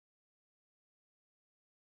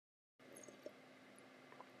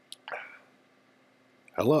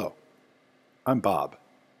Hello, I'm Bob.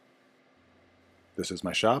 This is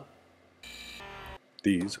my shop.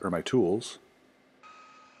 These are my tools.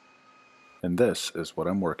 And this is what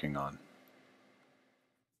I'm working on.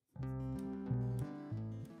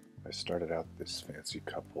 I started out this fancy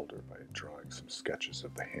cup holder by drawing some sketches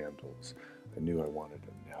of the handles. I knew I wanted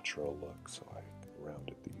a natural look, so I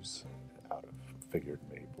rounded these out of figured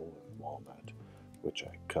maple and walnut, which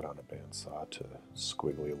I cut on a bandsaw to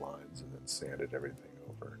squiggly lines and then sanded everything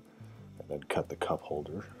over. And then cut the cup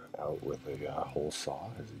holder out with a hole saw,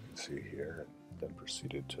 as you can see here, and then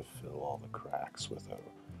proceeded to fill all the cracks with a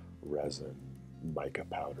resin mica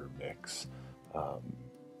powder mix,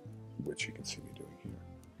 which you can see me doing here.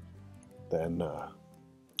 Then I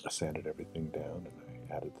sanded everything down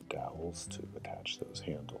and I added the dowels to attach those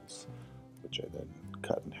handles, which I then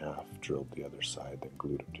cut in half, drilled the other side, then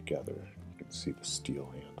glued them together. You can see the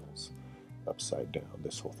steel handles upside down.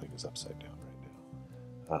 This whole thing is upside down right now.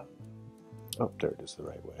 Oh, there it is the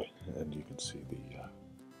right way. And you can see the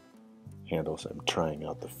handles. I'm trying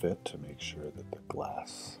out the fit to make sure that the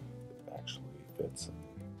glass actually fits and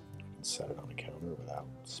you can set it on a counter without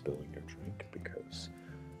spilling your drink, because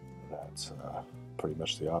that's pretty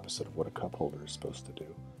much the opposite of what a cup holder is supposed to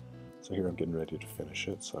do. So here I'm getting ready to finish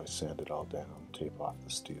it, so I sand it all down, tape off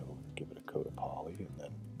the steel, give it a coat of poly, and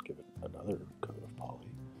then give it another coat of poly.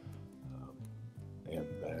 And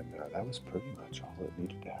then that was pretty much all that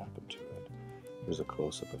needed to happen to it. Here's a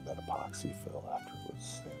close-up of that epoxy fill after it was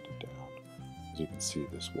sanded down. As you can see,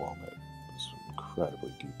 this walnut is incredibly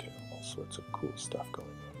detailed, all sorts of cool stuff going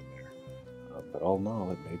on in there. But all in all,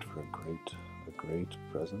 it made for a great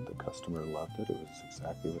present. The customer loved it. It was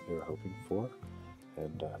exactly what they were hoping for.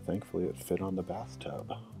 And thankfully it fit on the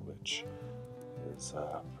bathtub, which is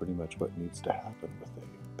pretty much what needs to happen with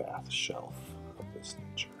a bath shelf of this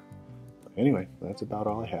nature. Anyway, that's about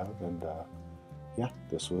all I have, and yeah,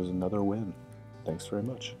 this was another win. Thanks very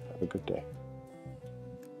much. Have a good day.